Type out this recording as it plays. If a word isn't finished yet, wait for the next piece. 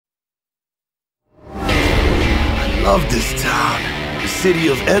love this town. The city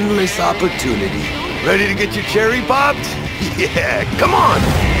of endless opportunity. Ready to get your cherry popped? Yeah, come on!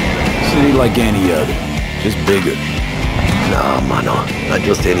 City like any other, just bigger. Nah, mano, not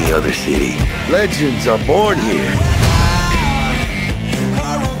just any other city. Legends are born here.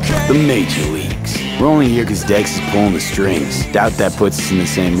 The major leagues. We're only here because Dex is pulling the strings. Doubt that puts us in the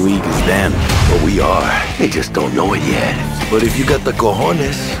same league as them. But we are. They just don't know it yet. But if you got the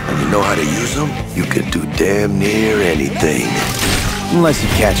cojones, and you know how to use them, you can do damn near anything. Unless you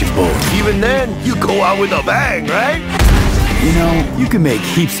catch a bullet. Even then, you go out with a bang, right? You know, you can make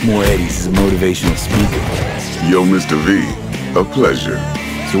heaps more eddies as a motivational speaker. Yo, Mr. V, a pleasure.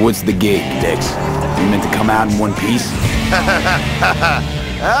 So what's the gig, Dex? You meant to come out in one piece?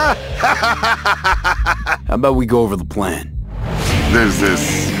 How about we go over the plan? There's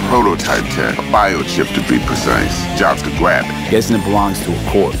this prototype tech, a biochip to be precise. Jobs to grab it. Guessing it belongs to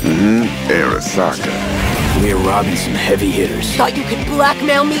a corp. Arasaka. We're robbing some heavy hitters. Thought you could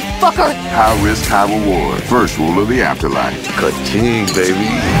blackmail me, fucker? High risk, high reward. First rule of the afterlife. Ka-ching, baby.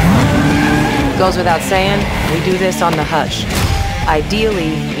 Goes without saying, we do this on the hush.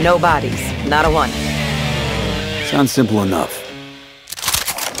 Ideally, no bodies, not a one. Sounds simple enough.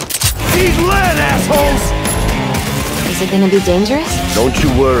 He's lead, assholes! Is it gonna be dangerous? Don't you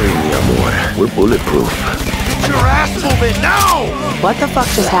worry, mi amor. We're bulletproof. Get your ass moving now! What the fuck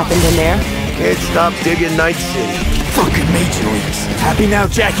just happened in there? Can't stop digging Night City. Fucking major leagues. Happy now,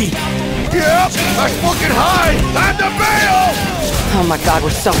 Jackie? Yep, that's fucking high! Time to bail! Oh my god,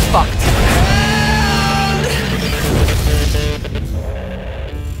 we're so fucked.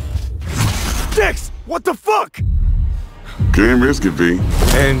 Dix! What the fuck? Can't risk it, V.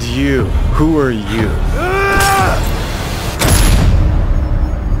 And you, who are you?